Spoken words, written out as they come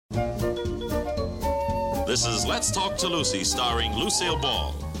This is Let's Talk to Lucy, starring Lucille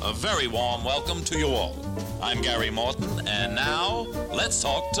Ball. A very warm welcome to you all. I'm Gary Morton, and now, let's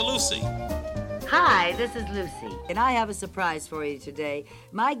talk to Lucy. Hi, this is Lucy, and I have a surprise for you today.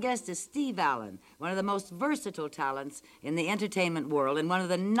 My guest is Steve Allen, one of the most versatile talents in the entertainment world and one of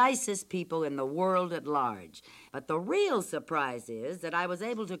the nicest people in the world at large. But the real surprise is that I was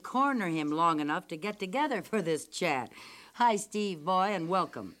able to corner him long enough to get together for this chat. Hi, Steve, boy, and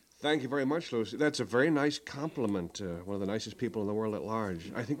welcome. Thank you very much, Lucy. That's a very nice compliment. One of the nicest people in the world at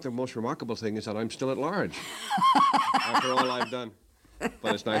large. I think the most remarkable thing is that I'm still at large after all I've done.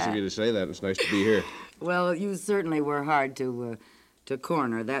 But it's nice of you to say that. It's nice to be here. Well, you certainly were hard to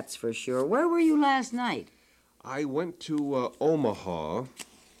corner, that's for sure. Where were you last night? I went to Omaha.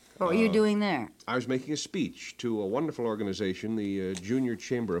 What were you doing there? I was making a speech to a wonderful organization, the Junior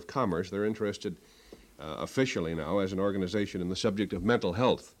Chamber of Commerce. They're interested officially now as an organization in the subject of mental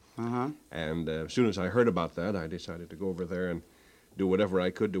health. Uh-huh. And as soon as I heard about that, I decided to go over there and do whatever I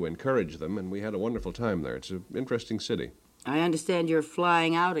could to encourage them, and we had a wonderful time there. It's an interesting city. I understand you're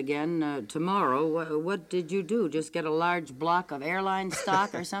flying out again tomorrow. What did you do? Just get a large block of airline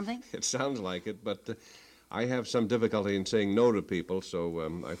stock or something? It sounds like it, but I have some difficulty in saying no to people,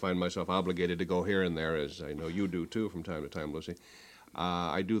 so I find myself obligated to go here and there, as I know you do, too, from time to time, Lucy.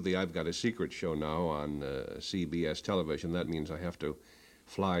 I do the I've Got a Secret show now on CBS television. That means I have to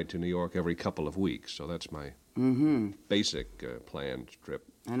fly to New York every couple of weeks, so that's my basic planned trip.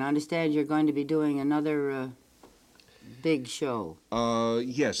 And I understand you're going to be doing another big show.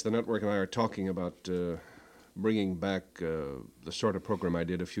 Yes, the network and I are talking about bringing back the sort of program I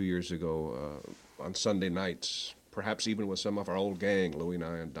did a few years ago on Sunday nights, perhaps even with some of our old gang, Louie and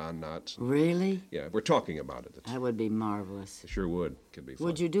I and Don Knotts. Really? Yeah, we're talking about it. That would be marvelous. It sure would. Could be fun.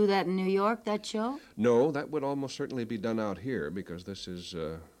 Would you do that in New York, that show? No, that would almost certainly be done out here because this is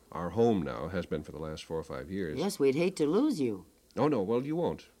our home now, has been for the last 4 or 5 years. Yes, we'd hate to lose you. Oh, no, well, you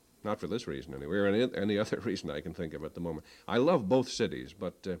won't. Not for this reason, anyway, or any other reason I can think of at the moment. I love both cities,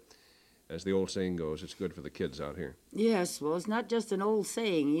 but as the old saying goes, it's good for the kids out here. Yes, well, it's not just an old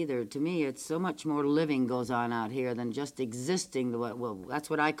saying either. To me, it's so much more living goes on out here than just existing. Well, that's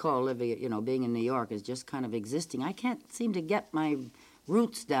what I call living, being in New York is just kind of existing. I can't seem to get my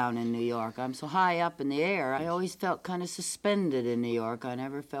roots down in New York. I'm so high up in the air. I always felt kind of suspended in New York. I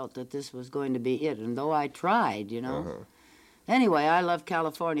never felt that this was going to be it, and though I tried, Uh-huh. Anyway, I love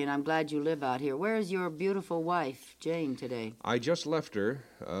California, and I'm glad you live out here. Where's your beautiful wife, Jane, today? I just left her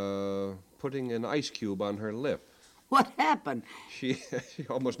putting an ice cube on her lip. What happened? She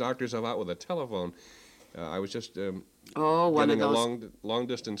almost knocked herself out with a telephone. I was just one getting of those... a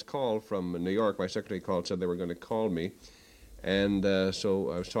long-distance call from New York. My secretary called, said they were going to call me. And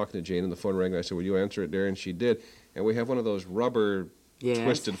so I was talking to Jane, and the phone rang. I said, will you answer it, dear? And she did. And we have one of those rubber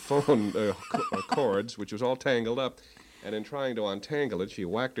twisted phone cords, which was all tangled up. And in trying to untangle it, she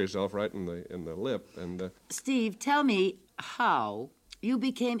whacked herself right in the lip. And Steve, tell me how you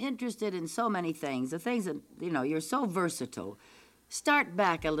became interested in so many things, the things that, you're so versatile. Start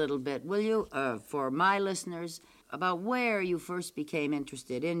back a little bit, will you, for my listeners, about where you first became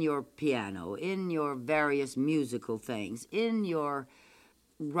interested in your piano, in your various musical things, in your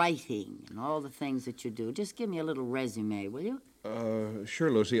writing and all the things that you do. Just give me a little resume, will you? Sure,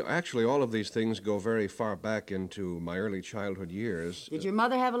 Lucy. Actually, all of these things go very far back into my early childhood years. Did your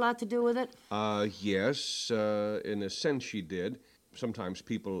mother have a lot to do with it? Yes, in a sense she did. Sometimes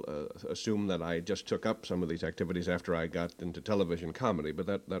people assume that I just took up some of these activities after I got into television comedy, but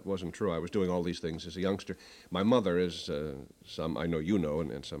that wasn't true. I was doing all these things as a youngster. My mother is, some I know you know,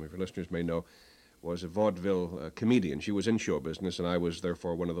 and some of your listeners may know, was a vaudeville comedian. She was in show business, and I was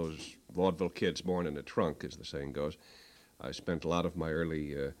therefore one of those vaudeville kids born in a trunk, as the saying goes. I spent a lot of my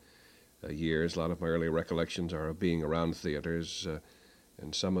early years, a lot of my early recollections are of being around theaters,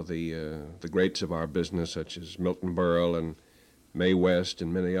 and some of the greats of our business, such as Milton Berle and Mae West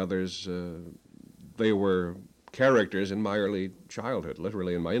and many others, they were characters in my early childhood,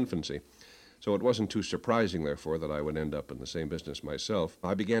 literally in my infancy. So it wasn't too surprising, therefore, that I would end up in the same business myself.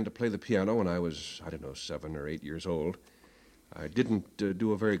 I began to play the piano when I was, 7 or 8 years old. I didn't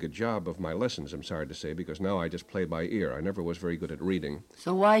do a very good job of my lessons, I'm sorry to say, because now I just play by ear. I never was very good at reading.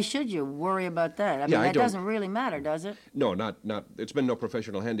 So why should you worry about that? I mean, that doesn't really matter, does it? No, not. It's been no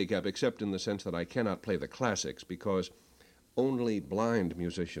professional handicap, except in the sense that I cannot play the classics, because only blind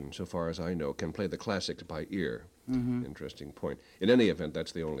musicians, so far as I know, can play the classics by ear. Mm-hmm. Interesting point. In any event,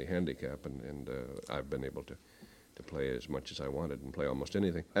 that's the only handicap, and I've been able to play as much as I wanted and play almost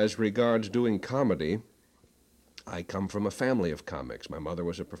anything. As regards doing comedy, I come from a family of comics. My mother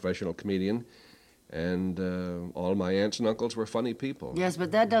was a professional comedian, And all my aunts and uncles were funny people. Yes,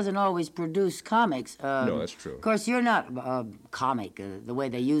 but that doesn't always produce comics. No, that's true. Of course, you're not a comic, the way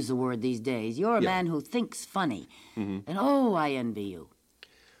they use the word these days. You're a man who thinks funny. And oh, I envy you.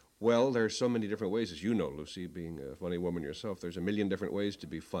 Well, there's so many different ways, as you know, Lucy, being a funny woman yourself. There's a million different ways to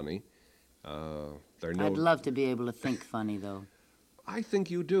be funny. I'd love to be able to think funny, though. I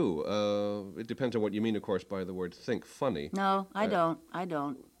think you do. It depends on what you mean, of course, by the word think funny. No, I don't.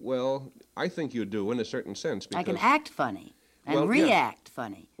 Well, I think you do in a certain sense. Because I can act funny and react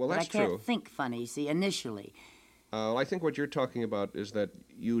funny. Well, that's but I can't true. think funny, see, initially. I think what you're talking about is that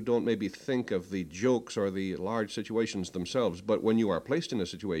you don't maybe think of the jokes or the large situations themselves, but when you are placed in a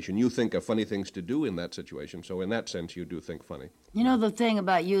situation, you think of funny things to do in that situation. So in that sense, you do think funny. You know, the thing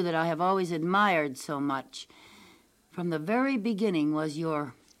about you that I have always admired so much from the very beginning was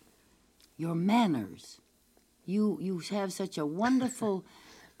your manners. You have such a wonderful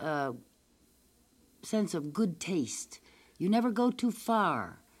sense of good taste. You never go too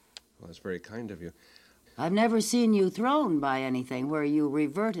far. Well, that's very kind of you. I've never seen you thrown by anything where you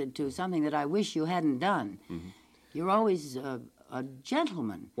reverted to something that I wish you hadn't done. You're always a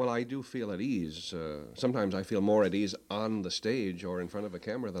gentleman. Well, I do feel at ease. Sometimes I feel more at ease on the stage or in front of a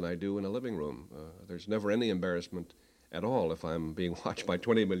camera than I do in a living room. There's never any embarrassment at all if I'm being watched by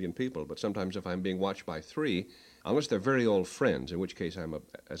 20 million people, but sometimes if I'm being watched by 3, unless they're very old friends, in which case I'm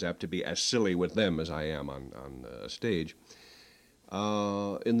as apt to be as silly with them as I am on a stage.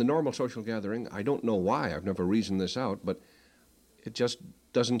 In the normal social gathering, I don't know why, I've never reasoned this out, but it just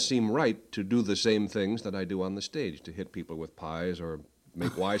doesn't seem right to do the same things that I do on the stage, to hit people with pies or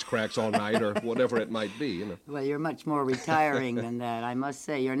make wisecracks all night or whatever it might be, you know. Well, you're much more retiring than that, I must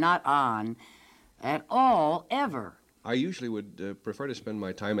say. You're not on at all, ever. I usually would prefer to spend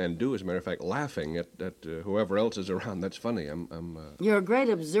my time, and do, as a matter of fact, laughing at whoever else is around. That's funny. You're a great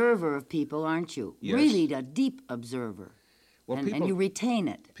observer of people, aren't you? Yes. Really a deep observer. Well, and you retain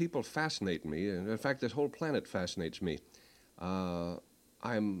it. People fascinate me. In fact, this whole planet fascinates me. I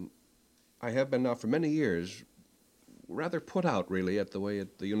have been now for many years rather put out, really, at the way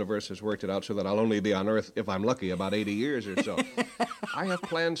the universe has worked it out, so that I'll only be on Earth, if I'm lucky, about 80 years or so. I have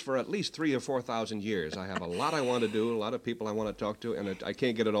plans for at least 3,000 or 4,000 years. I have a lot I want to do, a lot of people I want to talk to, and I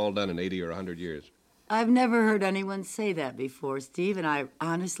can't get it all done in 80 or 100 years. I've never heard anyone say that before, Steve, and I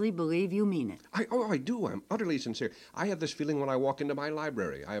honestly believe you mean it. I do. I'm utterly sincere. I have this feeling when I walk into my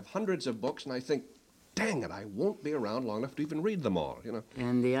library. I have hundreds of books, and I think, dang it, I won't be around long enough to even read them all, you know.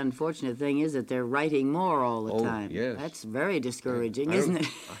 And the unfortunate thing is that they're writing more all the time. Yes. That's very discouraging, isn't it?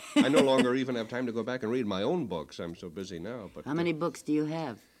 I no longer even have time to go back and read my own books. I'm so busy now. But How many books do you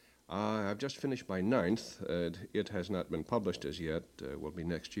have? I've just finished my 9th. It has not been published as yet. Will be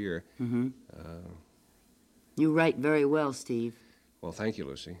next year. You write very well, Steve. Well, thank you,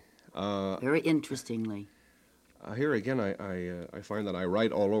 Lucy. Very interestingly. Here again, I find that I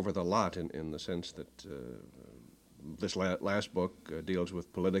write all over the lot in the sense that this last book deals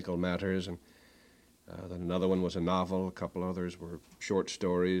with political matters, and then another one was a novel, a couple others were short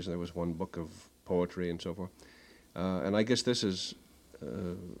stories, there was one book of poetry and so forth. And I guess this is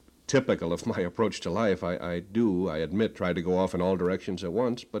typical of my approach to life. I admit, try to go off in all directions at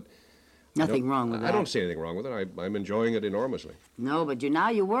once, but Nothing wrong with that. I don't see anything wrong with it. I'm enjoying it enormously. No, but now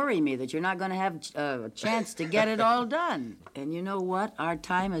you worry me that you're not going to have a chance to get it all done. And you know what? Our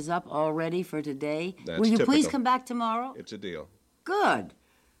time is up already for today. That's Will you please typical. come back tomorrow? It's a deal. Good.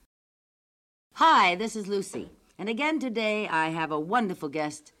 Hi, this is Lucy. And again today I have a wonderful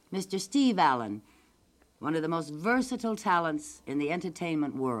guest, Mr. Steve Allen, one of the most versatile talents in the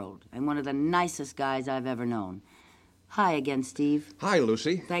entertainment world and one of the nicest guys I've ever known. Hi again, Steve. Hi,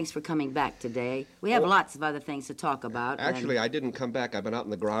 Lucy. Thanks for coming back today. We have lots of other things to talk about. Actually, I didn't come back. I've been out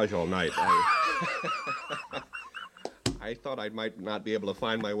in the garage all night. I thought I might not be able to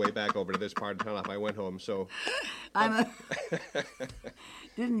find my way back over to this part of town if I went home, so...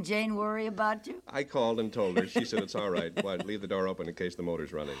 Didn't Jane worry about you? I called and told her. She said it's all right. Well, leave the door open in case the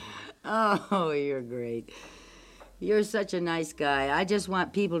motor's running. Oh, you're great. You're such a nice guy. I just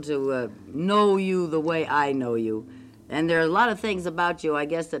want people to know you the way I know you. And there are a lot of things about you, I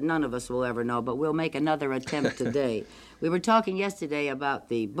guess, that none of us will ever know, but we'll make another attempt today. We were talking yesterday about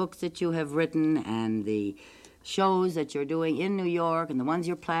the books that you have written and the shows that you're doing in New York and the ones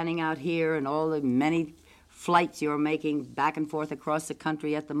you're planning out here and all the many flights you're making back and forth across the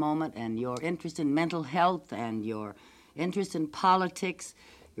country at the moment, and your interest in mental health and your interest in politics.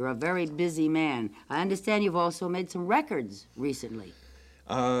 You're a very busy man. I understand you've also made some records recently.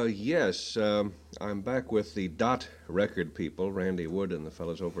 Yes. I'm back with the Dot record people, Randy Wood and the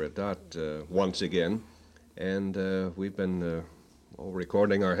fellows over at Dot, once again. And we've been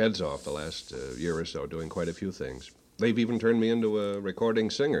recording our heads off the last year or so, doing quite a few things. They've even turned me into a recording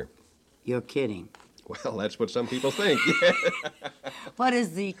singer. You're kidding. Well, that's what some people think. What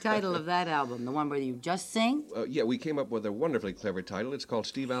is the title of that album? The one where you just sing? Yeah, we came up with a wonderfully clever title. It's called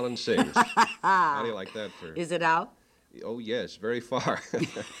Steve Allen Sings. How do you like that for... Is it out? Oh, yes, very far.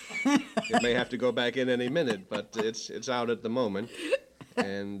 It may have to go back in any minute, but it's out at the moment.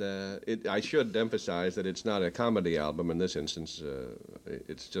 And I should emphasize that it's not a comedy album in this instance.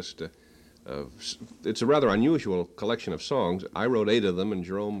 It's just it's a rather unusual collection of songs. I wrote 8 of them, and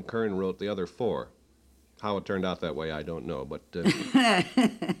Jerome Kern wrote the other 4. How it turned out that way, I don't know, but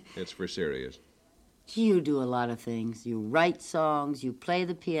it's for serious. You do a lot of things. You write songs, you play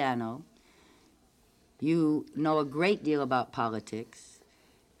the piano, you know a great deal about politics,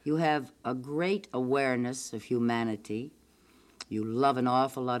 you have a great awareness of humanity, you love an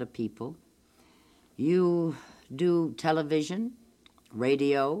awful lot of people, you do television,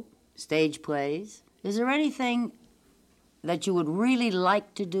 radio, stage plays. Is there anything that you would really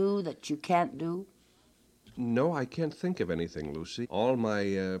like to do that you can't do? No, I can't think of anything, Lucy. All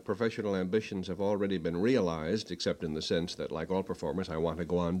my professional ambitions have already been realized, except in the sense that, like all performers, I want to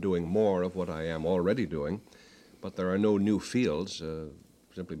go on doing more of what I am already doing. But there are no new fields,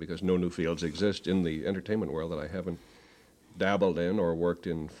 simply because no new fields exist in the entertainment world that I haven't dabbled in or worked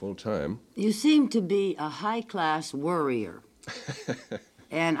in full time. You seem to be a high-class worrier.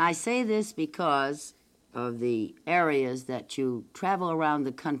 And I say this because of the areas that you travel around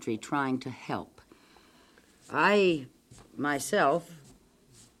the country trying to help. I, myself,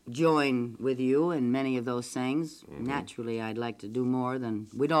 join with you in many of those things. Mm-hmm. Naturally, I'd like to do more than,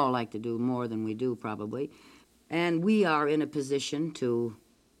 we'd all like to do more than we do, probably. And we are in a position to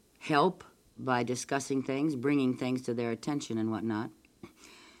help by discussing things, bringing things to their attention and whatnot.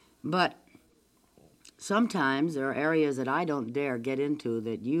 But sometimes there are areas that I don't dare get into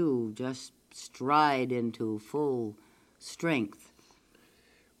that you just stride into full strength.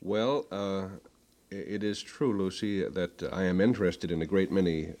 Well, it is true, Lucy, that I am interested in a great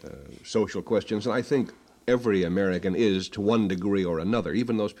many social questions, and I think every American is to one degree or another.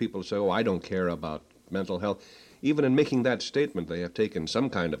 Even those people say, oh, I don't care about mental health. Even in making that statement, they have taken some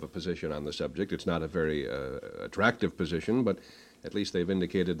kind of a position on the subject. It's not a very attractive position, but at least they've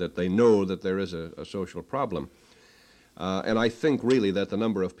indicated that they know that there is a social problem. And I think really that the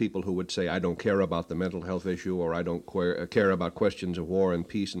number of people who would say, I don't care about the mental health issue, or I don't care about questions of war and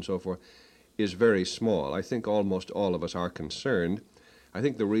peace and so forth, is very small. I think almost all of us are concerned. I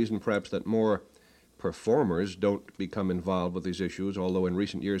think the reason perhaps that more performers don't become involved with these issues, although in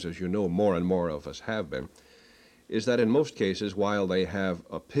recent years, as you know, more and more of us have been, is that in most cases, while they have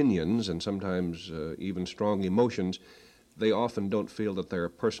opinions and sometimes even strong emotions, they often don't feel that they're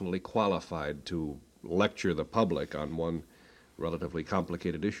personally qualified to lecture the public on one relatively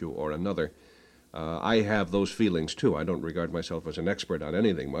complicated issue or another. I have those feelings, too. I don't regard myself as an expert on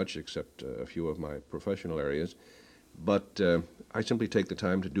anything much, except a few of my professional areas. But I simply take the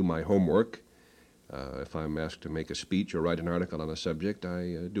time to do my homework. If I'm asked to make a speech or write an article on a subject,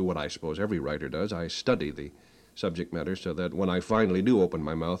 I do what I suppose every writer does. I study the subject matter so that when I finally do open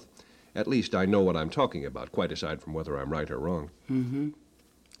my mouth, at least I know what I'm talking about, quite aside from whether I'm right or wrong. Mm-hmm.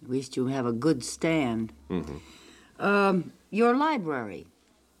 At least you have a good stand. Mm-hmm. Your library.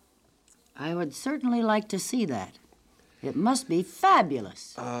 I would certainly like to see that. It must be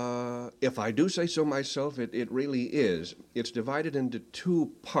fabulous. If I do say so myself, it really is. It's divided into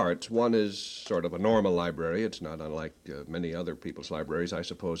 2 parts. One is sort of a normal library. It's not unlike many other people's libraries, I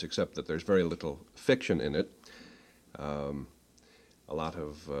suppose, except that there's very little fiction in it. A lot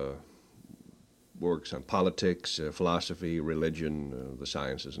of works on politics, philosophy, religion, the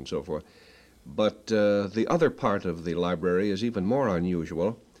sciences, and so forth. But the other part of the library is even more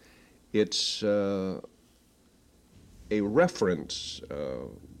unusual. It's a reference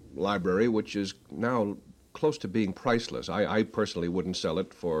library, which is now close to being priceless. I personally wouldn't sell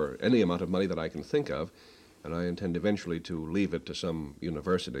it for any amount of money that I can think of, and I intend eventually to leave it to some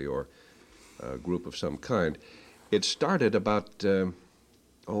university or a group of some kind. It started about, a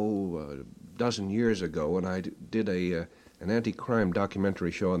dozen years ago when I did an anti-crime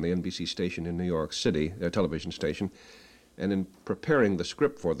documentary show on the NBC station in New York City, their television station, and in preparing the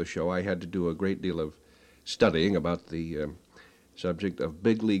script for the show, I had to do a great deal of studying about the subject of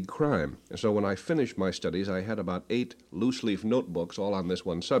big league crime. And so when I finished my studies, I had about 8 loose-leaf notebooks all on this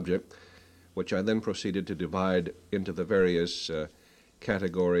one subject, which I then proceeded to divide into the various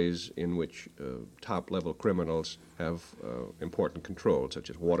categories in which top-level criminals have important control, such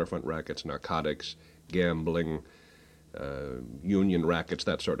as waterfront rackets, narcotics, gambling, union rackets,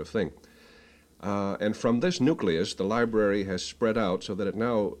 that sort of thing. And from this nucleus, the library has spread out so that it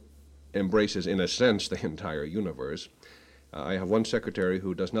now embraces, in a sense, the entire universe. I have one secretary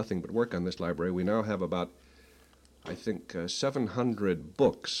who does nothing but work on this library. We now have about, I think, 700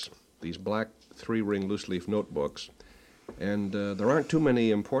 books, these black three-ring loose-leaf notebooks. And there aren't too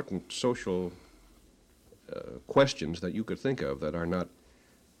many important social questions that you could think of that are not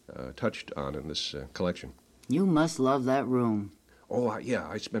touched on in this collection. You must love that room. Oh, yeah,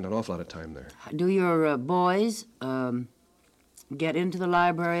 I spend an awful lot of time there. Do your boys get into the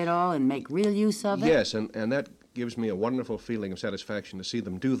library at all and make real use of it? Yes, and that gives me a wonderful feeling of satisfaction to see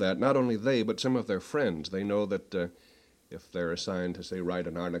them do that. Not only they, but some of their friends. They know that if they're assigned to, say, write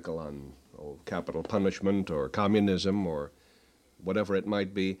an article on capital punishment or communism or whatever it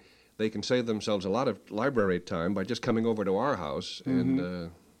might be, they can save themselves a lot of library time by just coming over to our house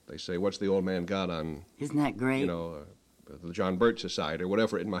and they say, what's the old man got on? Isn't that great? The John Birch Society or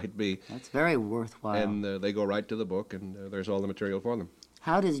whatever it might be. That's very worthwhile. And they go right to the book and there's all the material for them.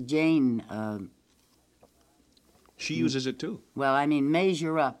 How does Jane... She uses it too. Well, I mean,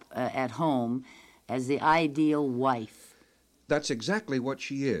 measure up at home as the ideal wife. That's exactly what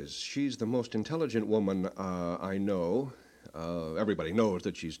she is. She's the most intelligent woman I know. Everybody knows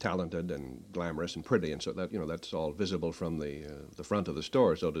that she's talented and glamorous and pretty, and so that that's all visible from the front of the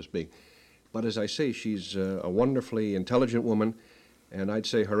store, so to speak. But as I say, she's a wonderfully intelligent woman, and I'd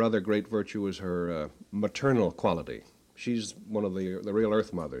say her other great virtue is her maternal quality. She's one of the real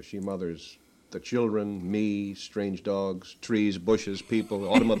Earth mothers. She mothers the children, me, strange dogs, trees, bushes, people,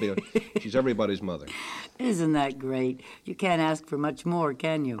 automobiles. She's everybody's mother. Isn't that great? You can't ask for much more,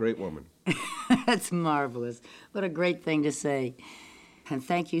 can you? Great woman. That's marvelous. What a great thing to say. And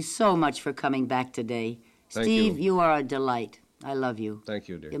thank you so much for coming back today. Thank Steve, you. you are a delight. I love you. Thank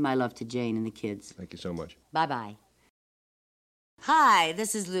you, dear. Give my love to Jane and the kids. Thank you so much. Bye-bye. Hi,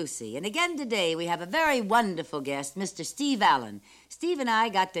 this is Lucy, and again today we have a very wonderful guest, Mr. Steve Allen. Steve and I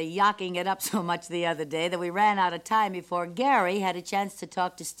got to yocking it up so much the other day that we ran out of time before Gary had a chance to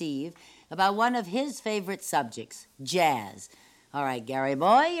talk to Steve about one of his favorite subjects, jazz. All right, Gary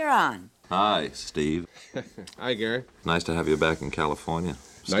boy, you're on. Hi, Steve. Hi, Gary. Nice to have you back in California,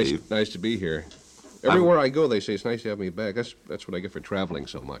 Steve. Nice to be here. Everywhere I go, they say it's nice to have me back. That's what I get for traveling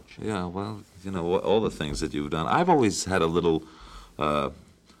so much. Yeah, well, all the things that you've done. I've always had a little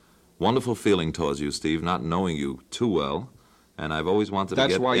wonderful feeling towards you, Steve, not knowing you too well, and I've always wanted to get...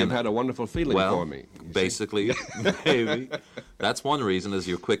 That's why you've had a wonderful feeling for me. Basically, maybe. That's one reason is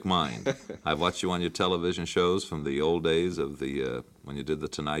your quick mind. I've watched you on your television shows from the old days of the when you did the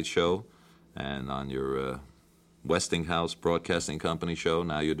Tonight Show, and on your Westinghouse Broadcasting Company show.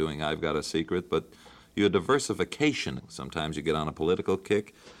 Now you're doing I've Got a Secret, but your diversification. Sometimes you get on a political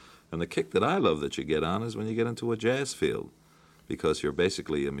kick, and the kick that I love that you get on is when you get into a jazz field, because you're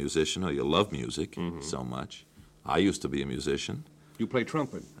basically a musician, or you love music so much. I used to be a musician. You play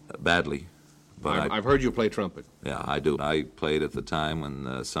trumpet? Badly. But I've heard you play trumpet. Yeah, I do. I played at the time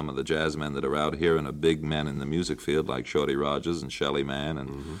when some of the jazz men that are out here and are big men in the music field, like Shorty Rogers and Shelly Manne,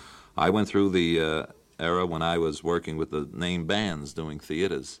 and I went through the era when I was working with the name bands doing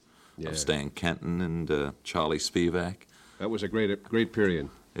theaters of Stan Kenton and Charlie Spivak. That was a great period.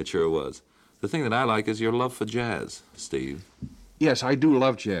 It sure was. The thing that I like is your love for jazz, Steve. Yes, I do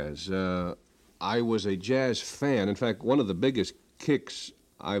love jazz. I was a jazz fan. In fact, one of the biggest kicks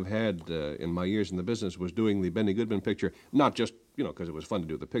I've had in my years in the business was doing the Benny Goodman picture, not just, because it was fun to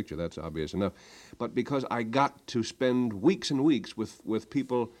do the picture, that's obvious enough, but because I got to spend weeks and weeks with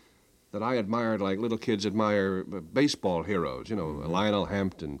people that I admired, like little kids admire baseball heroes, Lionel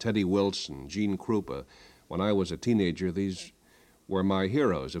Hampton, Teddy Wilson, Gene Krupa. When I was a teenager, these were my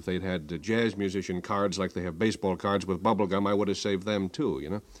heroes. If they'd had jazz musician cards like they have baseball cards with bubble gum, I would have saved them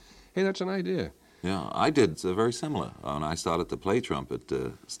too, Hey, that's an idea. Yeah, I did very similar. When I started to play trumpet,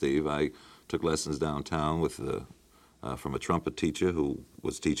 Steve, I took lessons downtown with from a trumpet teacher who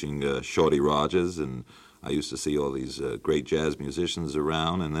was teaching Shorty Rogers, and I used to see all these great jazz musicians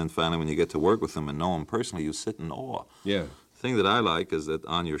around, and then finally when you get to work with them and know them personally, you sit in awe. Yeah. The thing that I like is that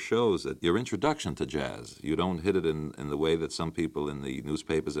on your shows, that your introduction to jazz, you don't hit it in the way that some people in the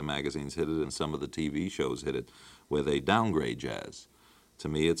newspapers and magazines hit it, and some of the TV shows hit it, where they downgrade jazz. To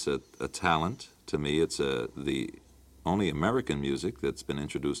me, it's a talent. To me, it's the only American music that's been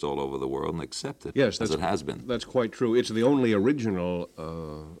introduced all over the world and accepted, yes, as it has been. That's quite true. It's the only original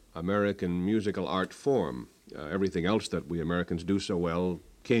American musical art form. Everything else that we Americans do so well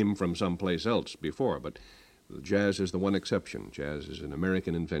came from someplace else before, but jazz is the one exception. Jazz is an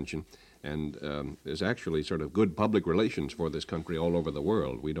American invention and is actually sort of good public relations for this country all over the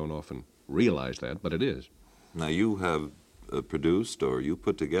world. We don't often realize that, but it is. Now, you have produced or you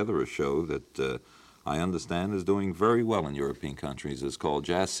put together a show that I understand is doing very well in European countries. It's called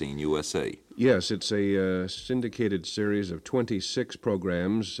Jazz Scene USA. Yes, it's a syndicated series of 26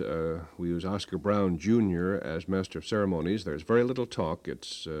 programs. We use Oscar Brown Jr. as master of ceremonies. There's very little talk.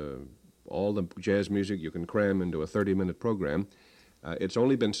 It's all the jazz music you can cram into a 30-minute program. It's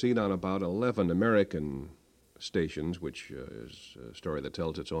only been seen on about 11 American stations, which is a story that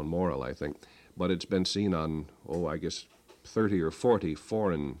tells its own moral, I think. But it's been seen on, I guess 30 or 40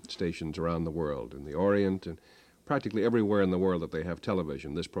 foreign stations around the world, in the Orient and practically everywhere in the world that they have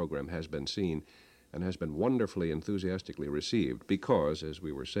television. This program has been seen and has been wonderfully enthusiastically received because, as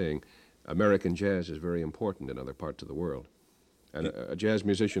we were saying, American jazz is very important in other parts of the world. And a jazz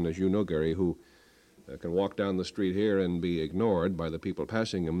musician, as you know, Gary, who can walk down the street here and be ignored by the people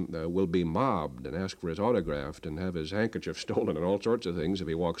passing him, will be mobbed and ask for his autograph and have his handkerchief stolen and all sorts of things if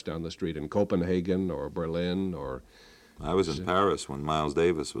he walks down the street in Copenhagen or Berlin or... I was in Paris when Miles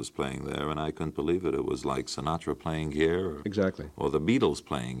Davis was playing there, and I couldn't believe it. It was like Sinatra playing here. Exactly. Or the Beatles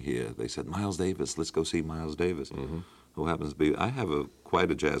playing here. They said, Miles Davis, let's go see Miles Davis. Mm-hmm. Who happens to be... I have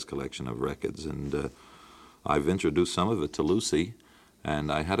quite a jazz collection of records, and I've introduced some of it to Lucy,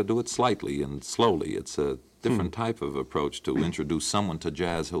 and I had to do it slightly and slowly. It's a different type of approach to introduce someone to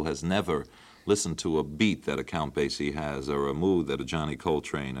jazz who has never listened to a beat that a Count Basie has or a mood that a Johnny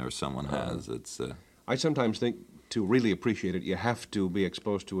Coltrane or someone has. It's. I sometimes think to really appreciate it, you have to be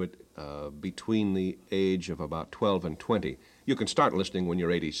exposed to it between the age of about 12 and 20. You can start listening when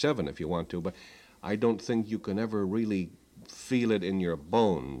you're 87 if you want to, but I don't think you can ever really feel it in your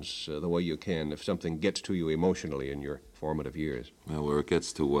bones the way you can if something gets to you emotionally in your formative years. Well, where it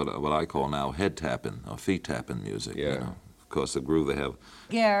gets to what I call now head tapping or feet tapping music. Yeah. You know? Of course, the groove they have.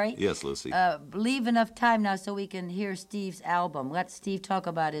 Gary? Yes, Lucy? Leave enough time now so we can hear Steve's album. Let Steve talk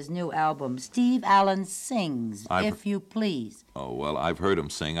about his new album. Steve Allen Sings, if you please. Oh, well, I've heard him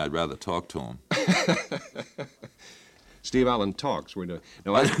sing. I'd rather talk to him. Steve Allen Talks. We're doing.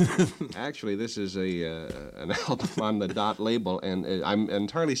 No, actually, this is an album on the Dot label, and I'm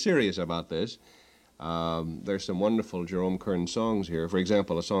entirely serious about this. There's some wonderful Jerome Kern songs here. For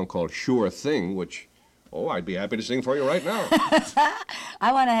example, a song called Sure Thing, which, I'd be happy to sing for you right now.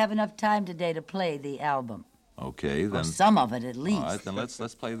 I want to have enough time today to play the album. Okay, then. Or some of it, at least. All right, then let's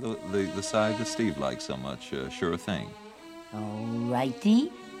play the side that Steve likes so much, Sure Thing. All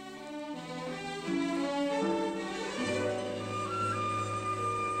righty.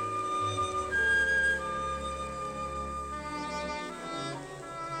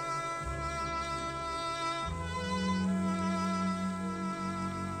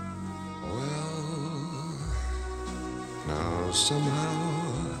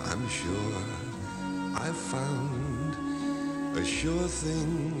 Somehow I'm sure I've found a sure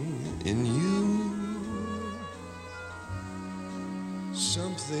thing in you.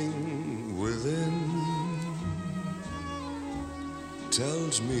 Something within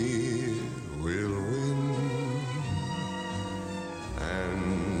tells me we'll win.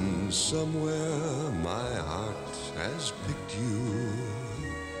 And somewhere my heart has picked you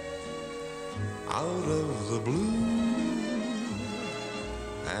out of the blue.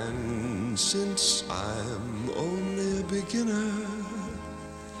 And since I'm only a beginner,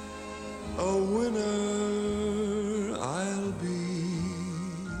 a winner I'll be.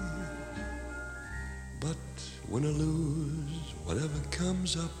 But win or lose, whatever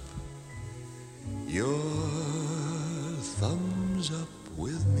comes up, your thumbs up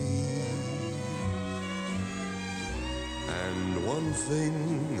with me. And one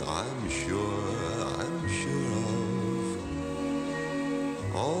thing I'm sure of,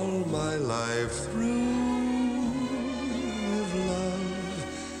 all my life through, if love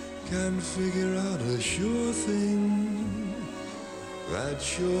can figure out a sure thing, that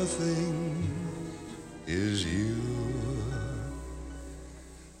sure thing is you.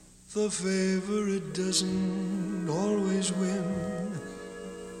 The favorite doesn't always win,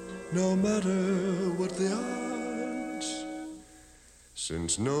 no matter what the odds,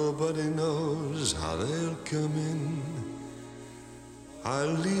 since nobody knows how they'll come in.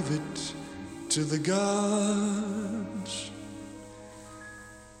 I'll leave it to the gods.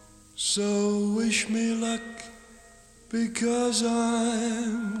 So wish me luck, because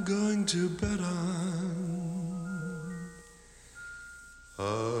I'm going to bet on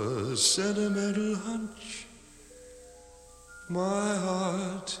a sentimental hunch. My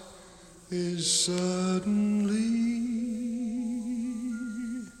heart is suddenly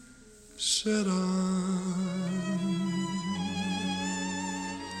set on.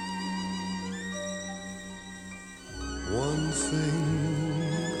 One thing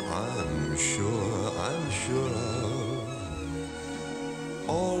I'm sure of,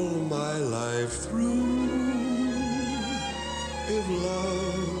 life through. If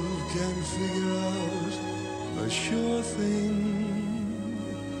love can figure out a sure thing,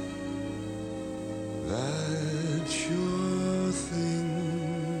 that sure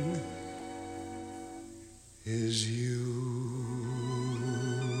thing is you.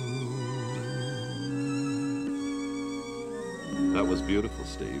 That was beautiful,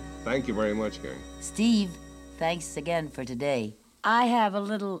 Steve. Thank you very much, Gary. Steve, thanks again for today. I have a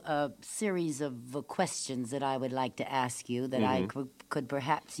little series of questions that I would like to ask you that I could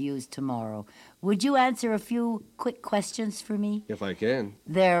perhaps use tomorrow. Would you answer a few quick questions for me? If I can.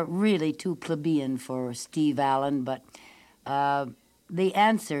 They're really too plebeian for Steve Allen, but the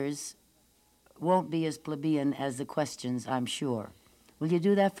answers won't be as plebeian as the questions, I'm sure. Will you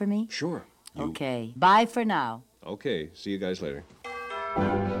do that for me? Sure. Okay. Bye for now. Okay, see you guys later.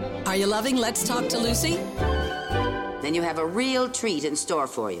 Are you loving Let's Talk to Lucy? Then you have a real treat in store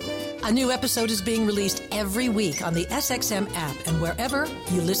for you. A new episode is being released every week on the SXM app and wherever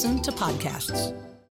you listen to podcasts.